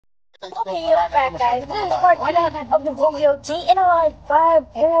Okay, you're back, guys. This is part 1 of the video. T in a line 5,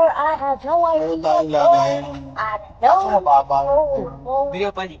 4. I have no idea. I don't know.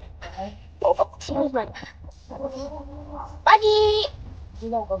 Video pa di. Buddy!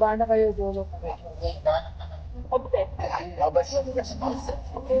 Baba na kayo dulo.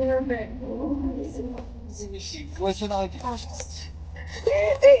 Question na kayo.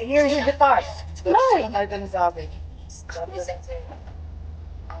 Here's your guitar. No. Nakita na sa akin.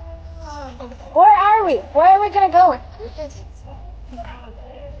 Where are we? Where are we gonna go?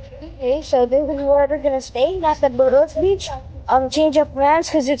 Okay, so this is where we're gonna stay. Not the Burros Beach. Change of plans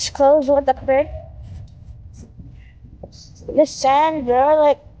because it's closed. What the frick? The sand, bro,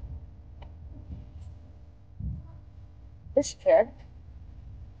 like this here.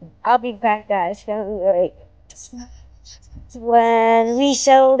 I'll be back, guys. Like when we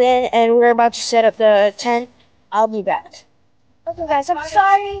settled in and we're about to set up the tent, I'll be back. Okay, guys, I'm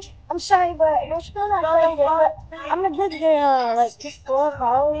sorry, but we're still not playing it. But I'm gonna like just go on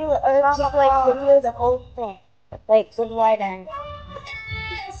Hollywood or just like video the whole thing, like with wide angle.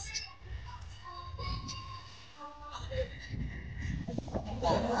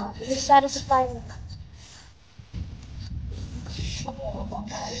 It's satisfying.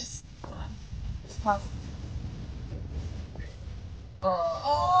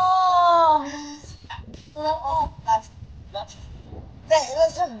 Oh!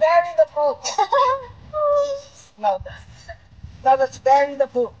 Let's just bury the poop. No, let's bury the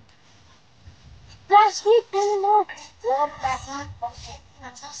poop. Last week,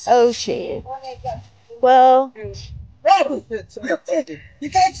 oh shit. Well, You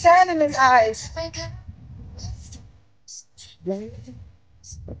can't sand in his eyes.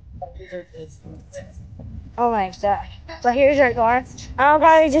 oh my god. But here's our car. I'm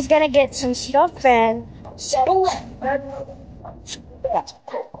probably just gonna get some stuff and settle it.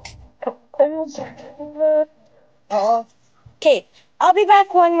 Okay, I'll be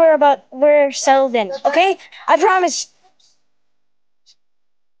back when we're settled in. Okay, I promise.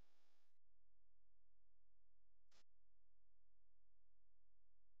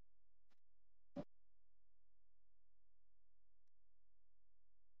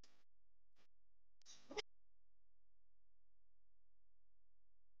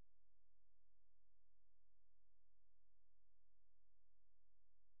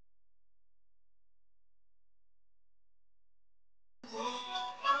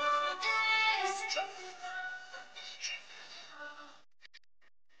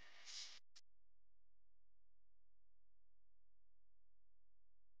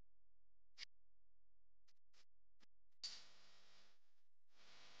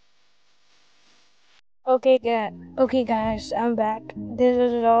 Okay, guys, I'm back. This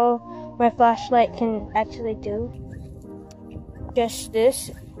is all my flashlight can actually do. Just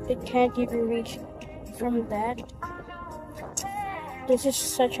this. It can't even reach from that. This is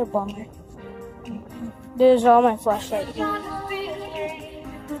such a bummer. This is all my flashlight can do.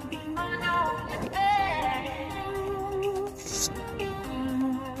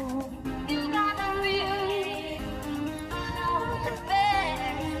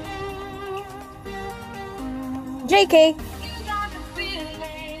 JK!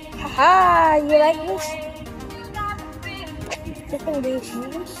 Haha, you like this? Different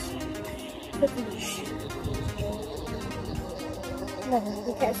reasons. No,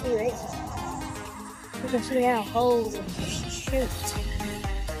 you can't see, right? You can see now. Holy shoot.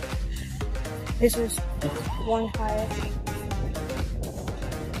 This is one higher.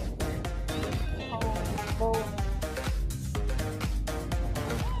 Oh.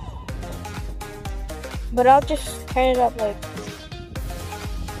 But I'll just turn it up like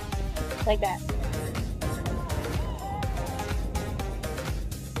that.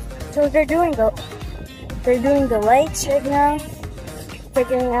 So they're doing the lights right now,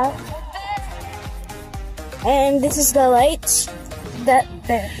 figuring out. And this is the lights that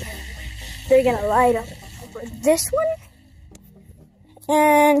they're gonna light up for this one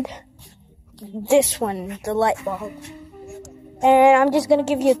and this one, the light bulb. And I'm just gonna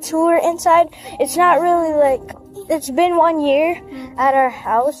give you a tour inside. It's not really it's been 1 year at our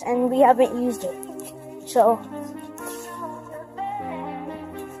house and we haven't used it. So,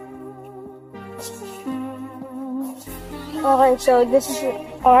 alright, so this is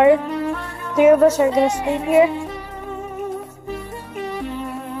our 3 of us are gonna sleep here.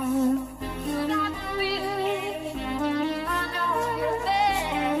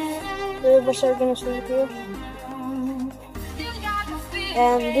 Three of us are gonna sleep here.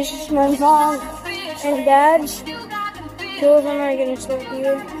 And this is my mom and dad's. 2 of them are gonna sleep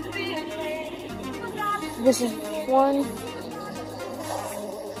here. This is one.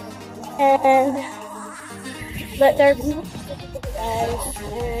 And let there be guys.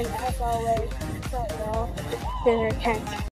 And as always, farewell, dinner 10.